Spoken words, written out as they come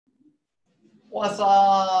What's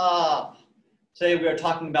up? Today we are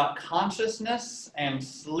talking about consciousness and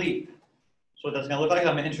sleep. So what that's going to look like,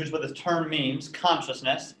 I'm going to introduce what this term means,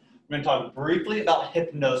 consciousness. We're going to talk briefly about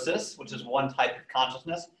hypnosis, which is one type of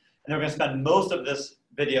consciousness. And then we're going to spend most of this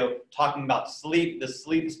video talking about sleep, the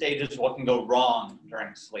sleep stages, what can go wrong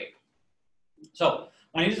during sleep. So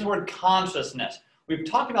when I use the word consciousness, we've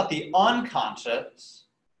talked about the unconscious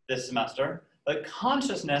this semester, but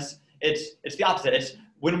consciousness, it's the opposite. It's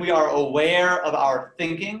when we are aware of our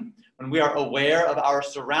thinking, when we are aware of our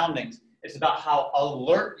surroundings. It's about how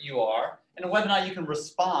alert you are and whether or not you can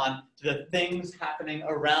respond to the things happening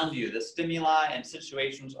around you, the stimuli and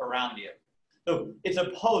situations around you. So it's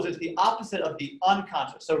opposed, it's the opposite of the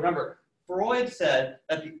unconscious. So remember, Freud said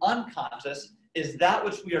that the unconscious is that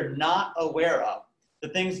which we are not aware of, the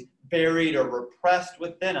things buried or repressed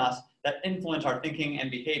within us that influence our thinking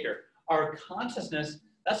and behavior. Our consciousness,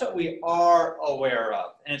 that's what we are aware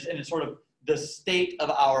of, and it's sort of the state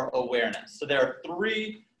of our awareness. So there are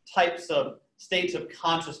three types of states of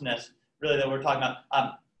consciousness, really, that we're talking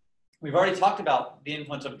about. We've already talked about the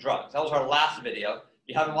influence of drugs. That was our last video. If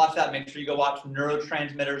you haven't watched that, make sure you go watch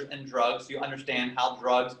neurotransmitters and drugs so you understand how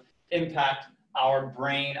drugs impact our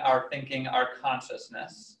brain, our thinking, our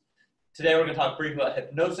consciousness. Today we're going to talk briefly about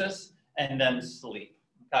hypnosis and then sleep.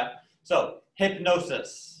 Okay? So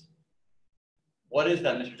hypnosis. What is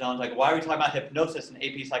that, Mr. Jones? Like, why are we talking about hypnosis in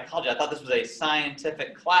AP psychology? I thought this was a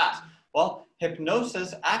scientific class. Well,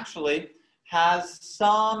 hypnosis actually has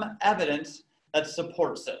some evidence that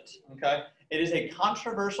supports it, okay? It is a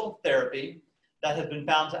controversial therapy that has been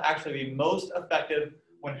found to actually be most effective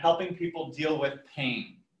when helping people deal with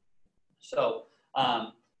pain. So,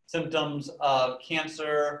 symptoms of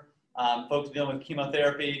cancer, folks dealing with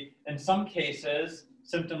chemotherapy, in some cases,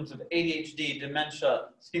 symptoms of ADHD, dementia,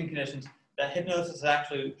 skin conditions, that hypnosis is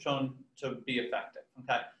actually shown to be effective,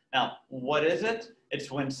 okay? Now, what is it? It's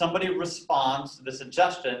when somebody responds to the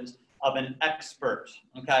suggestions of an expert,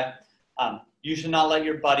 okay? You should not let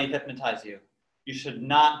your buddy hypnotize you. You should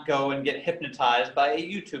not go and get hypnotized by a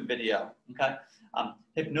YouTube video, okay?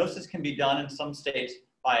 Hypnosis can be done in some states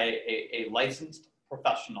by a licensed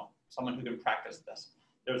professional, someone who can practice this.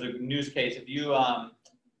 There was a news case, if you do a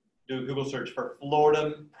Google search for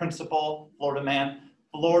Florida principal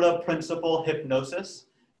hypnosis,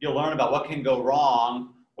 you'll learn about what can go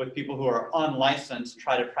wrong with people who are unlicensed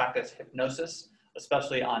try to practice hypnosis,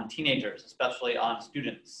 especially on teenagers, especially on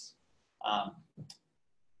students.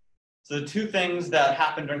 So the two things that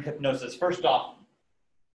happen during hypnosis, first off,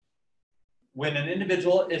 when an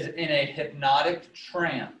individual is in a hypnotic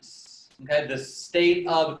trance, okay, the state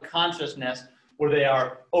of consciousness where they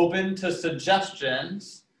are open to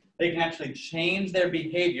suggestions, they can actually change their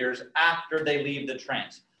behaviors after they leave the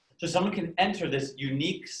trance. So someone can enter this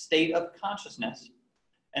unique state of consciousness,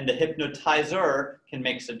 and the hypnotizer can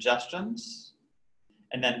make suggestions.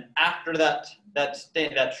 And then after that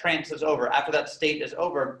trance is over, after that state is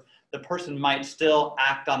over, the person might still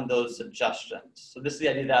act on those suggestions. So this is the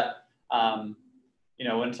idea that,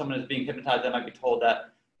 when someone is being hypnotized, they might be told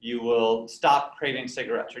that you will stop craving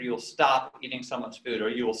cigarettes, or you will stop eating so much food, or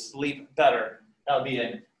you will sleep better. That would be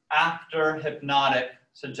an after hypnotic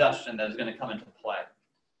suggestion that is going to come into play.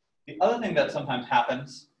 The other thing that sometimes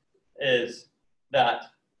happens is that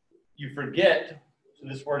you forget, so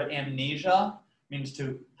this word amnesia means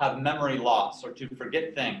to have memory loss or to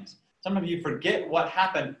forget things. Some of you forget what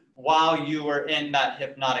happened while you were in that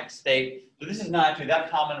hypnotic state. So this is not actually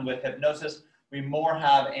that common with hypnosis. We more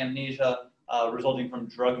have amnesia resulting from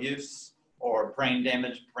drug use or brain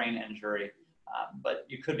damage, brain injury. But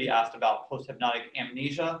you could be asked about post-hypnotic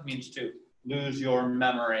amnesia, means to lose your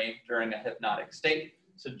memory during a hypnotic state.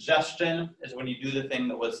 Suggestion is when you do the thing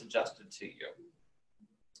that was suggested to you.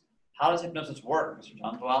 How does hypnosis work, Mr.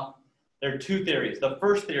 Johns? Well, there are two theories. The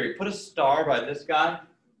first theory, put a star by this guy,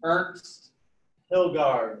 Ernst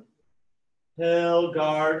Hilgard.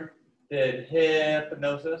 Hilgard did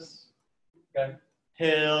hypnosis. Okay.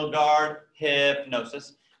 Hilgard,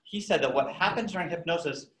 hypnosis. He said that what happens during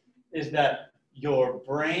hypnosis is that your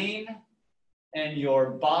brain and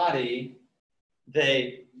your body,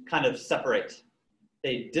 they kind of separate.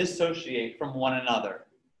 They dissociate from one another.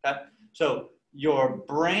 Okay? So your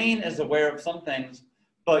brain is aware of some things,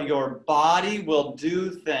 but your body will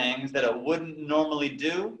do things that it wouldn't normally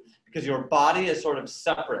do because your body is sort of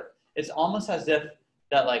separate. It's almost as if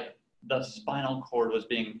that like the spinal cord was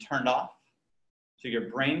being turned off. So your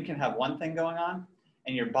brain can have one thing going on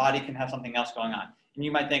and your body can have something else going on. And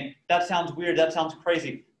you might think, that sounds weird, that sounds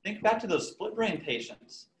crazy. Think back to those split brain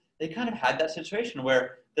patients. They kind of had that situation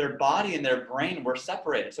where their body and their brain were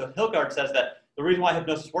separated. So Hilgard says that The reason why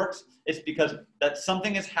hypnosis works is because that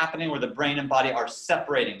something is happening where the brain and body are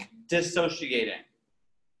separating, dissociating.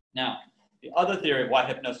 Now, the other theory of why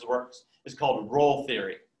hypnosis works is called role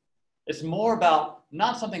theory. It's more about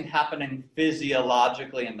not something happening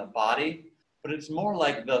physiologically in the body, but it's more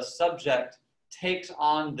like the subject takes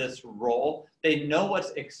on this role. They know what's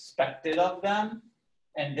expected of them,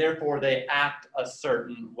 and therefore they act a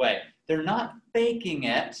certain way. They're not faking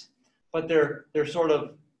it, but they're sort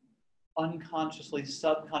of unconsciously,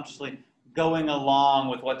 subconsciously going along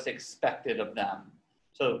with what's expected of them.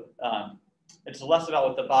 So it's less about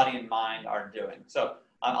what the body and mind are doing. So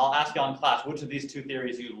I'll ask you all in class, which of these two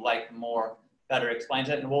theories you like more, better explains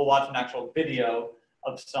it, and we'll watch an actual video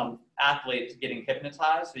of some athletes getting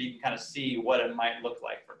hypnotized so you can kind of see what it might look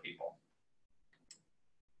like for people.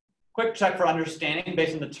 Quick check for understanding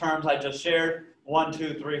based on the terms I just shared. 1,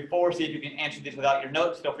 2, 3, 4. See if you can answer these without your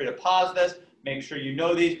notes. Feel free to pause this. Make sure you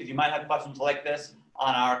know these because you might have questions like this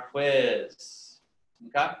on our quiz.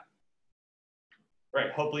 Okay?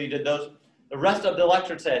 Great. Hopefully you did those. The rest of the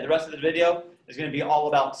lecture today, the rest of the video is going to be all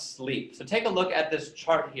about sleep. So take a look at this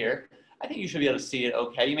chart here. I think you should be able to see it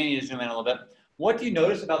okay. You may need to zoom in a little bit. What do you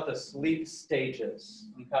notice about the sleep stages?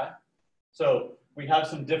 Okay? So we have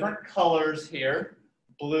some different colors here.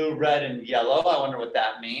 Blue, red, and yellow. I wonder what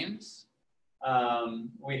that means.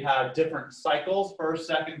 We have different cycles, first,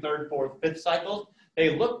 second, third, fourth, fifth cycles.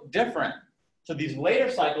 They look different. So these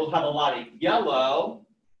later cycles have a lot of yellow.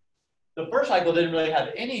 The first cycle didn't really have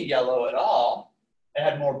any yellow at all. It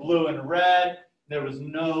had more blue and red. There was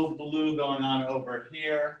no blue going on over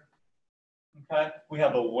here. Okay, we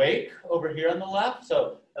have awake over here on the left.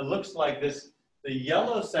 So it looks like this, the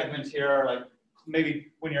yellow segments here are like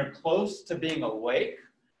maybe when you're close to being awake.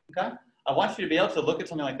 Okay, I want you to be able to look at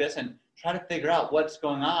something like this and try to figure out what's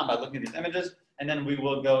going on by looking at these images, and then we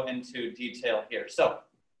will go into detail here. So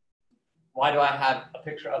why do I have a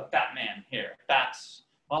picture of Batman here? Bats.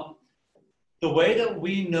 Well, the way that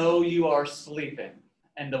we know you are sleeping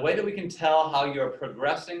and the way that we can tell how you're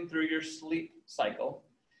progressing through your sleep cycle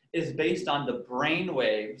is based on the brain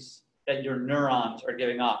waves that your neurons are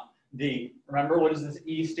giving off. Remember, what does this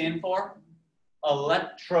E stand for?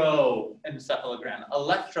 Electroencephalogram.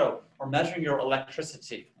 Electro, we're measuring your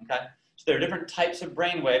electricity, okay? So there are different types of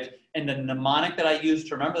brain waves, and the mnemonic that I use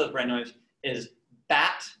to remember those brain waves is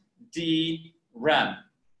BAT-D-REM,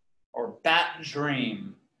 or bat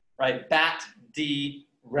dream, right?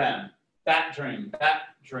 BAT-D-REM, bat dream,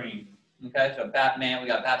 okay? So Batman, we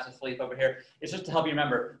got bats asleep over here. It's just to help you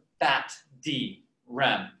remember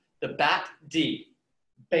BAT-D-REM. The BAT-D,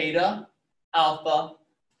 beta, alpha,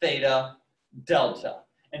 theta, delta.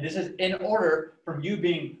 And this is in order from you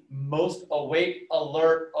being most awake,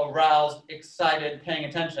 alert, aroused, excited, paying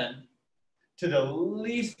attention, to the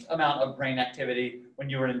least amount of brain activity when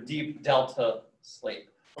you are in deep delta sleep.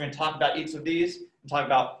 We're going to talk about each of these and talk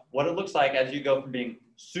about what it looks like as you go from being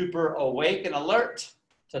super awake and alert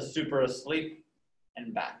to super asleep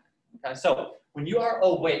and back. Okay, so when you are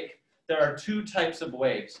awake, there are two types of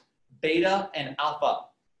waves, beta and alpha.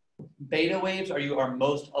 Beta waves are you are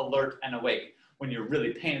most alert and awake when you're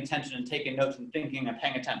really paying attention and taking notes and thinking and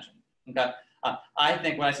paying attention. Okay, I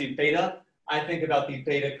think when I see beta, I think about the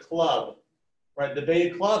beta club, right? The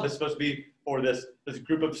beta club is supposed to be for this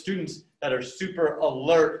group of students that are super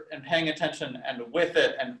alert and paying attention and with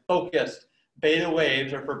it and focused. Beta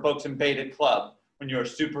waves are for folks in beta club when you're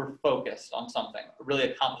super focused on something,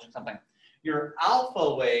 really accomplishing something. Your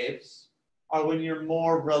alpha waves are when you're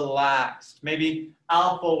more relaxed. Maybe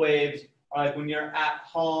alpha waves are like when you're at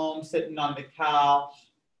home, sitting on the couch,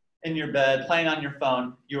 in your bed, playing on your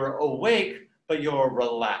phone. You're awake, but you're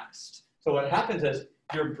relaxed. So what happens is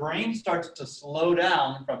your brain starts to slow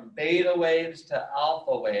down from beta waves to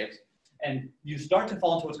alpha waves, and you start to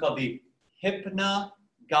fall into what's called the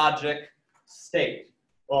hypnagogic state.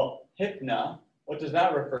 Well, hypna, what does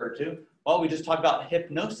that refer to? Well, we just talked about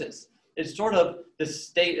hypnosis. It's sort of, the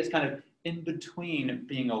state is kind of in between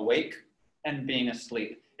being awake and being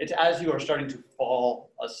asleep. It's as you are starting to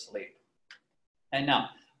fall asleep. And now,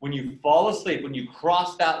 when you fall asleep, when you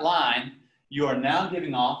cross that line, you are now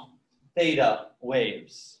giving off theta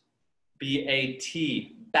waves.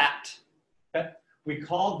 B-A-T, bat. Okay? We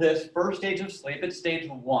call this first stage of sleep, it's stage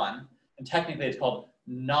 1, and technically it's called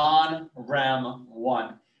non-REM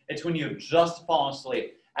 1. It's when you've just fallen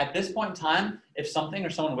asleep. At this point in time, if something or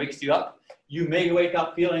someone wakes you up, you may wake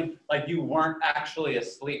up feeling like you weren't actually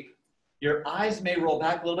asleep. Your eyes may roll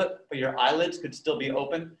back a little bit, but your eyelids could still be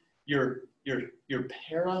open. Your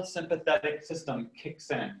parasympathetic system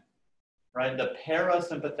kicks in, right? The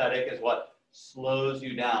parasympathetic is what slows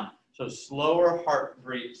you down. So slower heart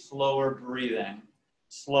rate, slower breathing,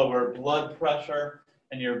 slower blood pressure,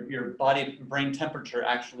 and your body brain temperature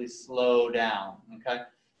actually slow down, okay?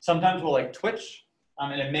 Sometimes we'll like twitch,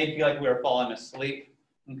 and it may feel like we're falling asleep,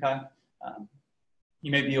 okay?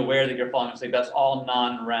 You may be aware that you're falling asleep. That's all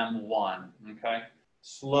non-REM 1, okay?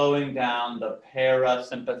 Slowing down, the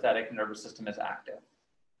parasympathetic nervous system is active.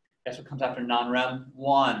 Guess what comes after non-REM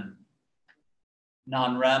 1?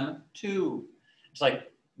 Non-REM 2. It's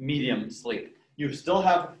like medium sleep. You still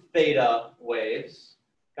have theta waves,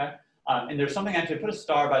 okay? And there's something, actually, put a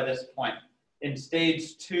star by this point. In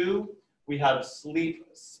stage 2, we have sleep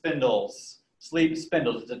spindles. Sleep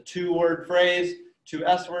spindles. It's a 2-word phrase, 2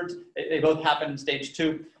 S words. They both happen in stage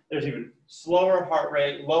 2. There's even slower heart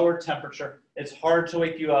rate, lower temperature. It's hard to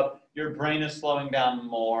wake you up. Your brain is slowing down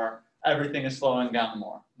more. Everything is slowing down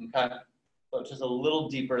more, okay? So it's just a little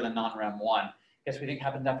deeper than non-REM 1. Guess what we think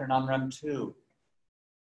happens after non-REM 2?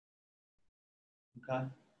 Okay,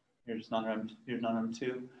 here's non-REM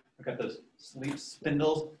 2. We've got those sleep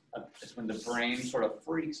spindles. It's when the brain sort of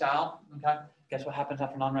freaks out, okay? Guess what happens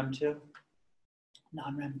after non-REM 2?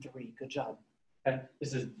 Non-REM 3, good job. Okay,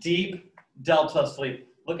 this is deep delta sleep.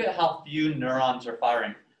 Look at how few neurons are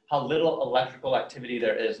firing, how little electrical activity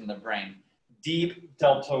there is in the brain. Deep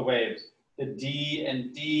delta waves. The D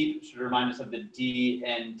in deep should remind us of the D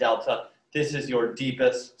in delta. This is your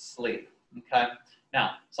deepest sleep, okay?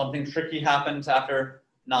 Now, something tricky happens after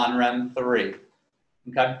non-REM 3,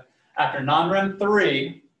 okay? After non-REM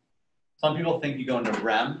 3, some people think you go into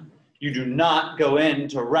REM. You do not go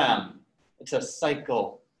into REM. It's a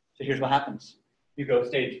cycle. So here's what happens. You go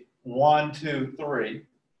stage 1, 2, 3,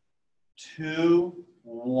 2,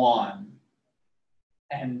 1,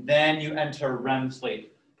 and then you enter REM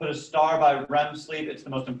sleep. Put a star by REM sleep. It's the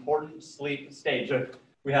most important sleep stage. So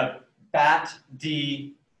we have BAT,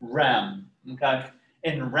 D, REM, okay?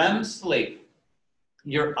 In REM sleep,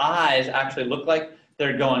 your eyes actually look like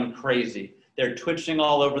they're going crazy. They're twitching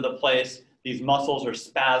all over the place. These muscles are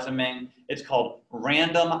spasming. It's called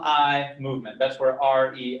random eye movement. That's where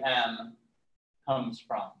REM comes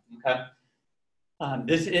from, okay?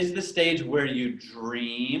 This is the stage where you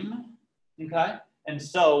dream, okay? And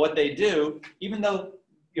so what they do, even though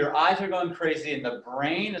your eyes are going crazy and the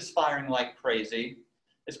brain is firing like crazy,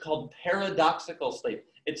 it's called paradoxical sleep.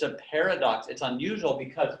 It's a paradox. It's unusual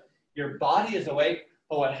because your body is awake,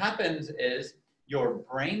 but what happens is your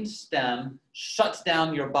brain stem shuts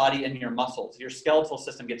down your body and your muscles. Your skeletal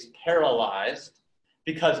system gets paralyzed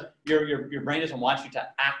because your brain doesn't want you to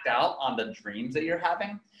act out on the dreams that you're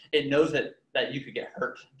having. It knows that you could get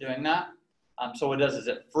hurt doing that. So what it does is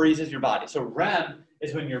it freezes your body. So REM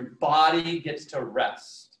is when your body gets to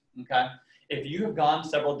rest, okay? If you have gone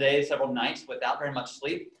several days, several nights without very much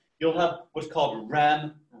sleep, you'll have what's called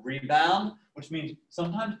REM rebound, which means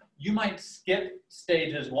sometimes you might skip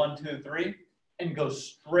stages 1, 2, 3 and go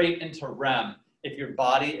straight into REM if your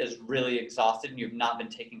body is really exhausted and you've not been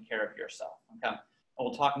taking care of yourself, okay? And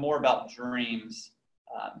we'll talk more about dreams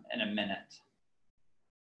in a minute.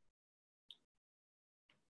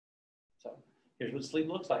 So here's what sleep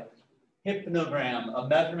looks like. Hypnogram, a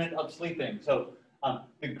measurement of sleeping. So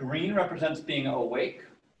the green represents being awake,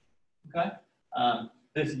 okay?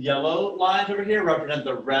 This yellow lines over here represent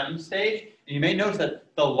the REM stage. And you may notice that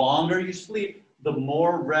the longer you sleep, the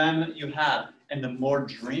more REM you have and the more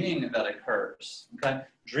dreaming that occurs, okay?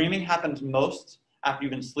 Dreaming happens most after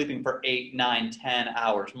you've been sleeping for 8, 9, 10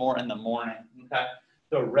 hours, more in the morning, okay?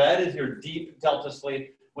 So red is your deep delta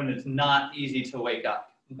sleep when it's not easy to wake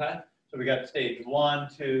up, okay? So we got stage 1,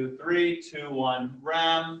 2, 3, 2, 1,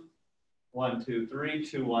 REM, 1, 2, 3,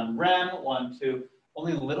 2, 1, REM, 1, 2,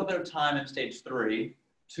 only a little bit of time in stage 3,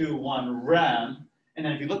 2, 1, REM. And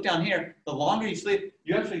then if you look down here, the longer you sleep,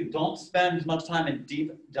 you actually don't spend as much time in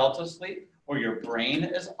deep delta sleep where your brain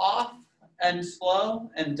is off and slow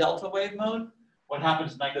and delta wave mode. What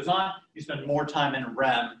happens as night goes on, you spend more time in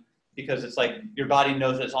REM because it's like your body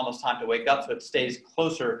knows that it's almost time to wake up, so it stays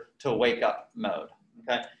closer to wake up mode,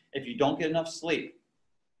 okay? If you don't get enough sleep,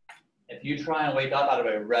 if you try and wake up out of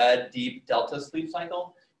a red, deep delta sleep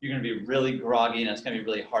cycle, you're gonna be really groggy and it's gonna be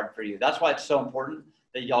really hard for you. That's why it's so important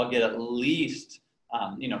that y'all get at least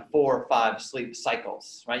 4 or 5 sleep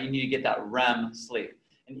cycles, right? You need to get that REM sleep.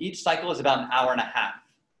 And each cycle is about an hour and a half.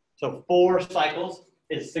 So 4 cycles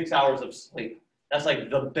is 6 hours of sleep. That's like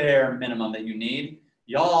the bare minimum that you need.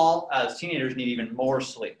 Y'all, as teenagers, need even more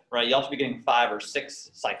sleep, right? Y'all should be getting 5 or 6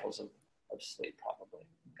 cycles of sleep probably,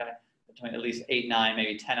 okay? Between at least 8, 9,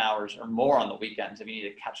 maybe 10 hours or more on the weekends if you need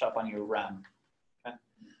to catch up on your REM, okay?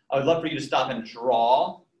 I would love for you to stop and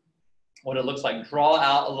draw what it looks like. Draw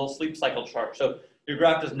out a little sleep cycle chart. So your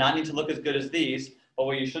graph does not need to look as good as these, but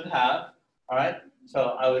what you should have, all right?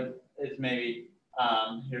 So it's maybe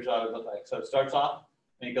Here's what it would look like. So it starts off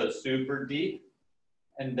and it goes super deep.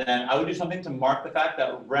 And then I would do something to mark the fact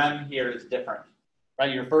that REM here is different,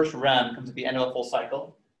 right? Your first REM comes at the end of a full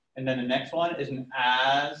cycle. And then the next one isn't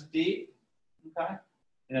as deep, okay?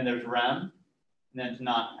 And then there's REM, and then it's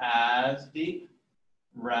not as deep,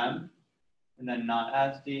 REM, and then not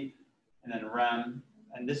as deep, and then REM.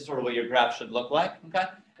 And this is sort of what your graph should look like, okay?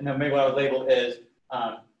 And then maybe what I would label is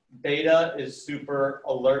beta is super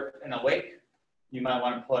alert and awake. You might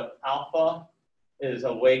want to put alpha is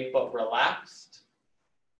awake but relaxed,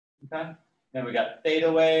 okay? Then we got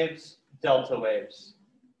theta waves, delta waves.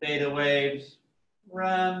 Theta waves,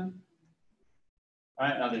 REM. All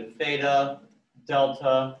right, now the theta,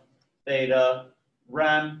 delta, theta,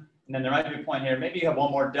 REM. And then there might be a point here, maybe you have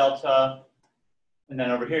one more delta, and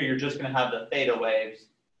then over here you're just going to have the theta waves,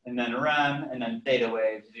 and then REM, and then theta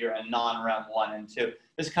waves. You're in non-REM 1 and 2.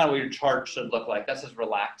 This is kind of what your chart should look like. That's just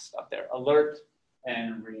relaxed up there, alert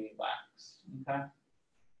and relax. Okay,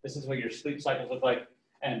 this is what your sleep cycles look like.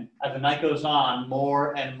 And as the night goes on,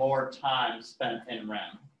 more and more time spent in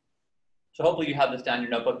REM. So hopefully you have this down in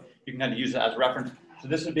your notebook. You can kind of use it as reference. So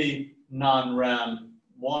this would be non-REM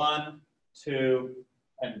 1, 2,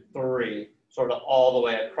 and 3, sort of all the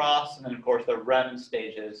way across. And then of course the REM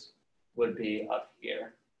stages would be up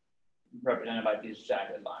here, represented by these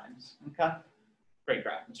jagged lines. Okay, great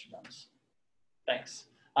graph, Mr. Jones. Thanks.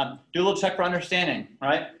 Do a little check for understanding,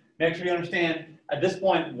 right? Make sure you understand at this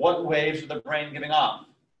point what waves is the brain giving off.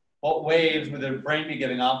 What waves would the brain be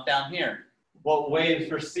giving off down here? What waves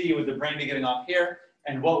for C would the brain be giving off here?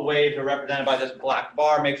 And what waves are represented by this black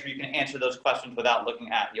bar? Make sure you can answer those questions without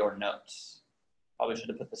looking at your notes. Probably should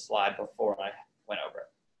have put the slide before I went over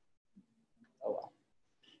it. Oh well.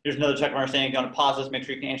 Here's another check of understanding. If you want to pause this, make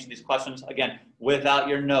sure you can answer these questions, again, without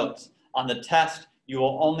your notes. On the test, you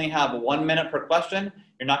will only have 1 minute per question.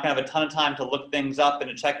 You're not going to have a ton of time to look things up and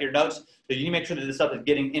to check your notes. So you need to make sure that this stuff is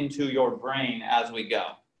getting into your brain as we go.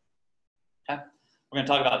 Okay? We're going to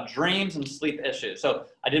talk about dreams and sleep issues. So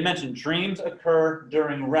I did mention dreams occur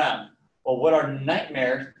during REM. Well, what are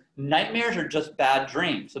nightmares? Nightmares are just bad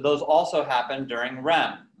dreams. So those also happen during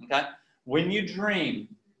REM. Okay? When you dream,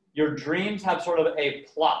 your dreams have sort of a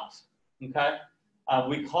plot. Okay?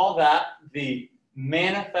 We call that the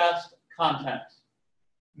manifest content.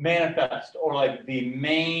 Manifest, or like the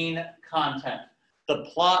main content. The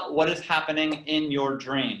plot, what is happening in your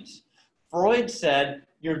dreams. Freud said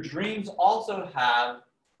your dreams also have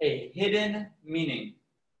a hidden meaning.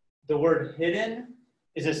 The word hidden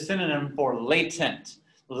is a synonym for latent.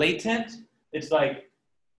 Latent, it's like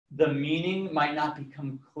the meaning might not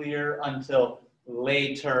become clear until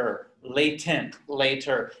later. Latent,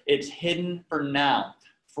 later. It's hidden for now.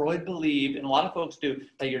 Freud believed, and a lot of folks do,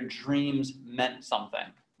 that your dreams meant something,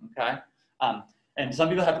 okay? And some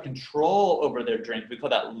people have control over their dreams. We call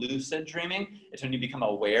that lucid dreaming. It's when you become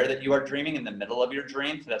aware that you are dreaming in the middle of your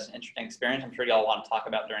dream. So that's an interesting experience. I'm sure y'all want to talk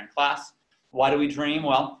about during class. Why do we dream?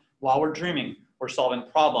 Well, while we're dreaming, we're solving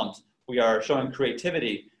problems. We are showing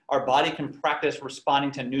creativity. Our body can practice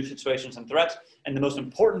responding to new situations and threats. And the most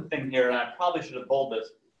important thing here, and I probably should have bolded this,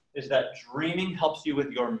 is that dreaming helps you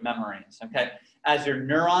with your memories, okay? As your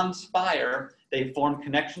neurons fire, they form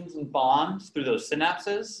connections and bonds through those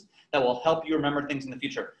synapses that will help you remember things in the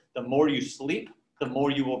future. The more you sleep, the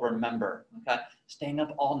more you will remember, okay? Staying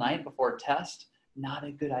up all night before a test, not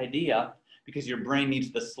a good idea, because your brain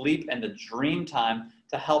needs the sleep and the dream time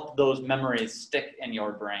to help those memories stick in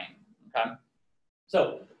your brain, okay?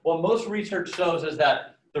 So what most research shows is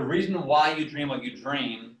that the reason why you dream what you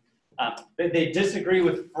dream, they disagree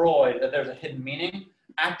with Freud that there's a hidden meaning.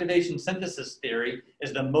 Activation synthesis theory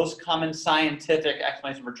is the most common scientific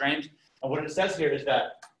explanation for dreams. And what it says here is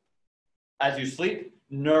that as you sleep,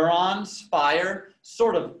 neurons fire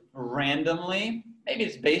sort of randomly. Maybe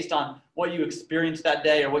it's based on what you experienced that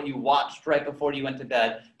day or what you watched right before you went to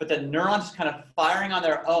bed. But the neurons kind of firing on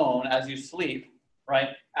their own as you sleep, right?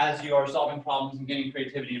 As you are solving problems and getting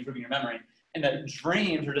creativity, improving your memory. And that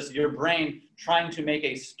dreams are just your brain trying to make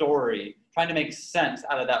a story, trying to make sense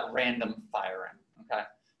out of that random firing, okay?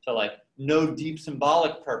 So like no deep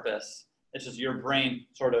symbolic purpose. It's just your brain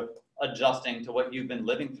sort of adjusting to what you've been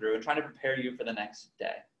living through and trying to prepare you for the next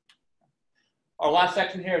day. Our last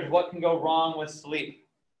section here is what can go wrong with sleep.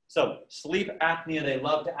 So sleep apnea, they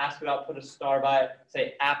love to ask about, put a star by it,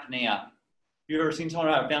 say apnea. If you've ever seen someone,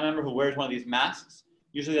 a family member who wears one of these masks,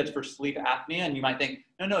 usually that's for sleep apnea, and you might think,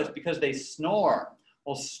 no, it's because they snore.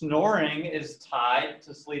 Well, snoring is tied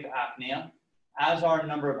to sleep apnea, as are a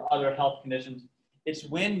number of other health conditions. It's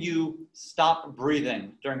when you stop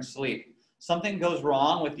breathing during sleep. Something goes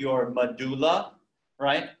wrong with your medulla,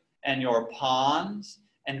 right? And your pons,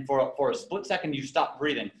 and for a split second, you stop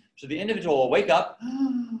breathing. So the individual will wake up,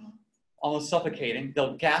 almost suffocating.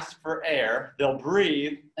 They'll gasp for air, they'll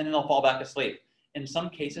breathe, and then they'll fall back asleep. In some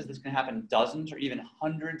cases, this can happen dozens or even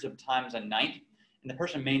hundreds of times a night, and the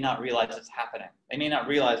person may not realize it's happening. They may not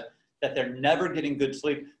realize that they're never getting good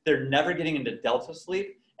sleep, they're never getting into delta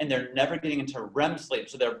sleep, and they're never getting into REM sleep.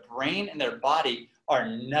 So their brain and their body are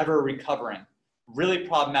never recovering. Really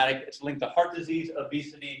problematic. It's linked to heart disease,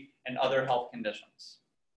 obesity, and other health conditions.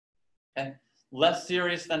 Okay? Less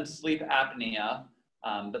serious than sleep apnea,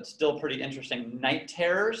 but still pretty interesting. Night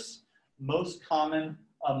terrors, most common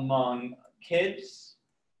among kids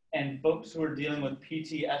and folks who are dealing with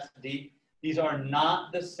PTSD. These are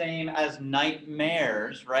not the same as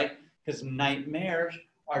nightmares, right? Because nightmares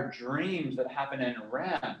are dreams that happen in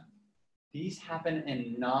REM. These happen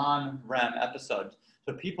in non-REM episodes.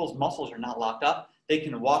 So people's muscles are not locked up. They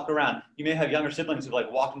can walk around. You may have younger siblings who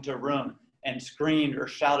like walked into a room and screamed or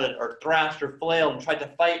shouted or thrashed or flailed and tried to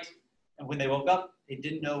fight. And when they woke up, they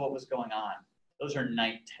didn't know what was going on. Those are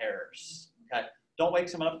night terrors, okay? Don't wake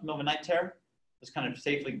someone up in the middle of a night terror. Just kind of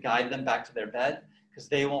safely guide them back to their bed because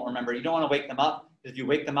they won't remember. You don't want to wake them up because if you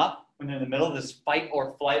wake them up when they're in the middle of this fight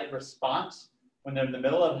or flight response, when they're in the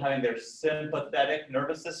middle of having their sympathetic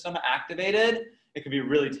nervous system activated, it can be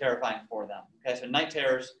really terrifying for them. Okay, so night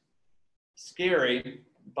terrors, scary,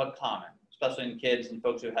 but common, especially in kids and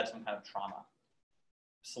folks who had some kind of trauma.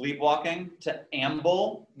 Sleepwalking, to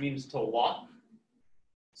amble means to walk.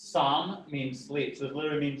 Som means sleep. So it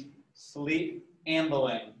literally means sleep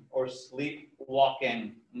ambling or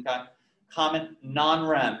sleepwalking, okay? Common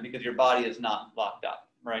non-REM because your body is not locked up,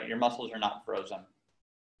 right? Your muscles are not frozen.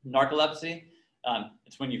 Narcolepsy,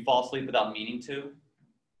 it's when you fall asleep without meaning to.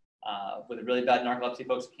 With a really bad narcolepsy,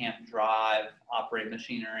 folks can't drive, operate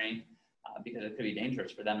machinery because it could be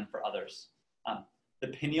dangerous for them and for others. The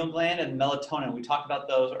pineal gland and melatonin, we talked about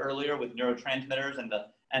those earlier with neurotransmitters and the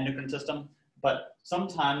endocrine system, but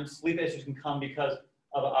sometimes sleep issues can come because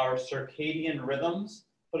of our circadian rhythms.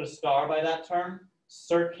 Put a star by that term.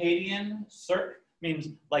 Circadian, circ means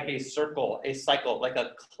like a circle, a cycle, like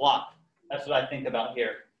a clock. That's what I think about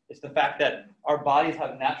here. It's the fact that our bodies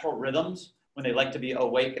have natural rhythms when they like to be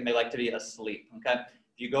awake and they like to be asleep, okay?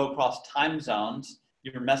 If you go across time zones,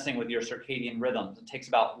 you're messing with your circadian rhythms. It takes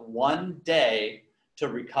about 1 day to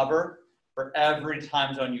recover for every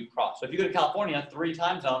time zone you cross. So if you go to California, 3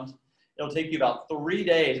 time zones, it'll take you about 3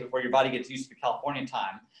 days before your body gets used to California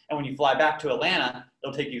time. And when you fly back to Atlanta,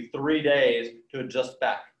 it'll take you 3 days to adjust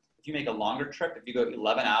back. If you make a longer trip, if you go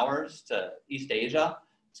 11 hours to East Asia,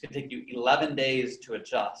 it's gonna take you 11 days to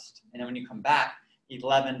adjust. And then when you come back,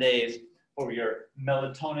 11 days for your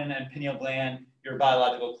melatonin and pineal gland, your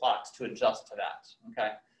biological clocks to adjust to that,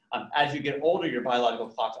 okay? As you get older, your biological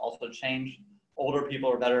clocks also change. Older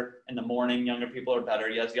people are better in the morning, younger people are better,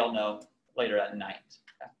 as y'all know, later at night.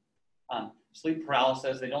 Okay? Sleep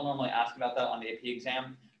paralysis, they don't normally ask about that on the AP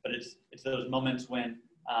exam, but it's those moments when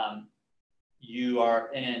you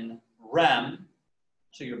are in REM,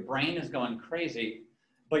 so your brain is going crazy,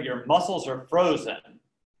 but your muscles are frozen.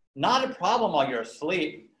 Not a problem while you're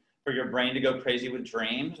asleep for your brain to go crazy with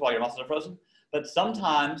dreams while your muscles are frozen, but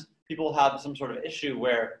sometimes people have some sort of issue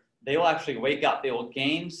where they will actually wake up, they will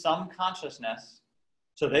gain some consciousness,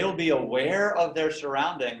 so they will be aware of their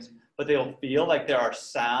surroundings, but they'll feel like there are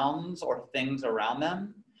sounds or things around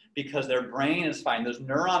them because their brain is fine. Those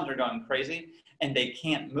neurons are going crazy and they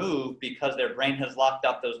can't move because their brain has locked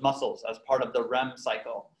up those muscles as part of the REM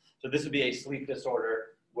cycle. So this would be a sleep disorder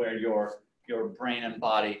where your brain and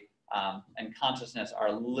body and consciousness are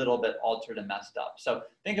a little bit altered and messed up. So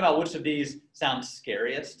think about which of these sounds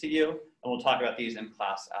scariest to you, and we'll talk about these in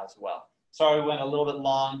class as well. Sorry we went a little bit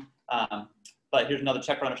long, but here's another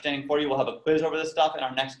check for understanding for you. We'll have a quiz over this stuff in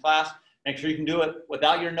our next class. Make sure you can do it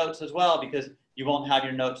without your notes as well because you won't have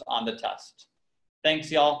your notes on the test. Thanks,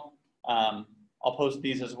 y'all. I'll post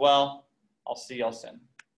these as well. I'll see y'all soon.